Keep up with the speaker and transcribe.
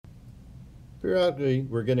Periodically,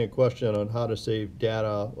 we're getting a question on how to save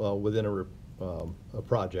data within a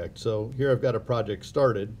project. So here I've got a project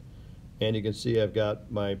started, and you can see I've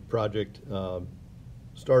got my project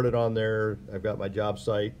started on there. I've got my job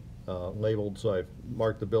site labeled, so I've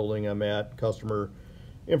marked the building I'm at, customer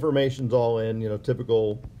information's all in,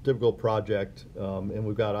 typical project, and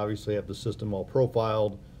we've got, obviously have the system all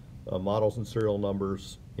profiled, models and serial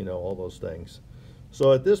numbers, all those things.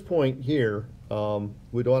 So at this point here,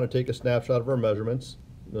 we'd want to take a snapshot of our measurements.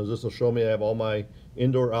 This will show me I have all my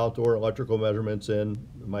indoor, outdoor electrical measurements in,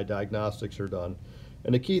 my diagnostics are done.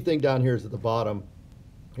 And the key thing down here is at the bottom,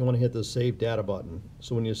 you want to hit the Save Data button.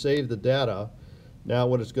 So when you save the data, now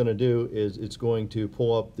what it's going to do is it's going to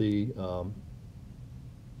pull up the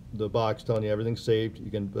box telling you everything's saved. You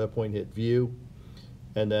can at that point hit View,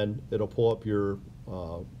 and then it'll pull up your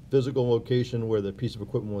physical location where the piece of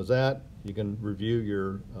equipment was at. You can review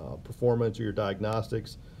your performance or your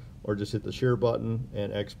diagnostics, or just hit the share button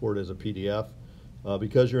and export as a PDF.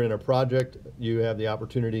 Because you're in a project, you have the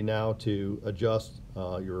opportunity now to adjust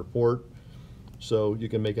your report. So you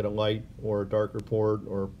can make it a light or a dark report,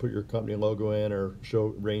 or put your company logo in, or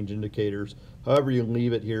show range indicators. However you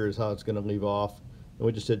leave it here is how it's going to leave off. And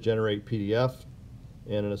we just hit Generate PDF,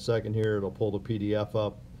 and in a second here it'll pull the PDF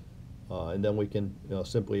up, and then we can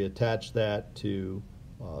simply attach that to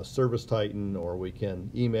Service Titan, or we can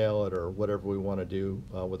email it, or whatever we want to do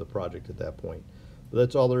with a project at that point. But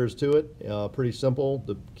that's all there is to it. Pretty simple.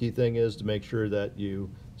 The key thing is to make sure that you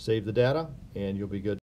save the data, and you'll be good.